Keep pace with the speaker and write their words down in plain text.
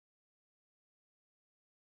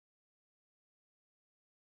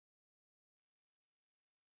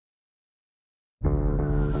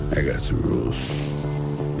I got some rules.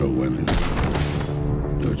 No women,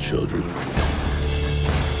 no children.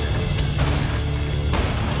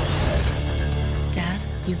 Dad,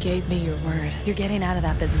 you gave me your word. You're getting out of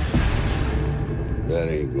that business. That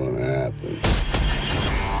ain't gonna happen.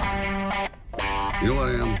 You know what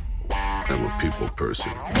I am? I'm a people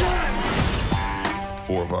person.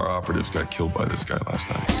 4 of our operatives got killed by this guy last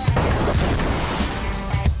night.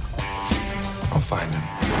 I'll find him.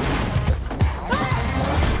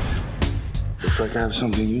 Looks like I have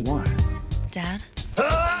something you want. Dad?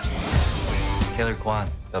 Taylor Kwan,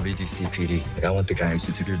 WDCPD. I want the guy who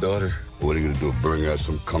took your daughter. What are you gonna do, bring out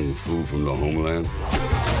some kung fu from the homeland?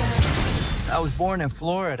 I was born in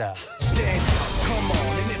Florida.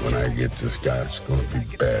 When I get this guy, it's gonna be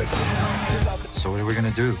bad. So what are we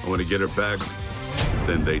gonna do? I wanna get her back,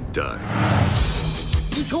 then they die.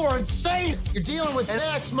 You two are insane! You're dealing with an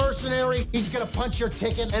ex-mercenary. He's gonna punch your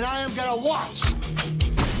ticket, and I am gonna watch.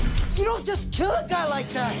 You don't just kill a guy like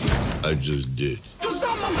that. I just did.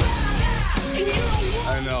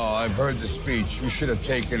 I know, I've heard the speech. You should have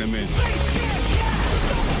taken him in.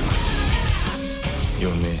 You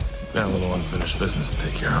and me got a little unfinished business to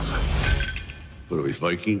take care of. What are we,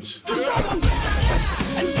 Vikings?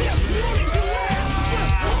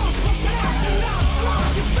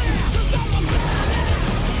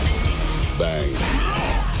 Bang.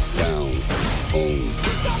 Down. Boom.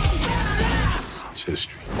 It's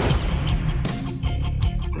history.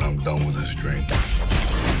 When I'm done with this drink,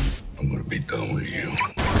 I'm gonna be done with you.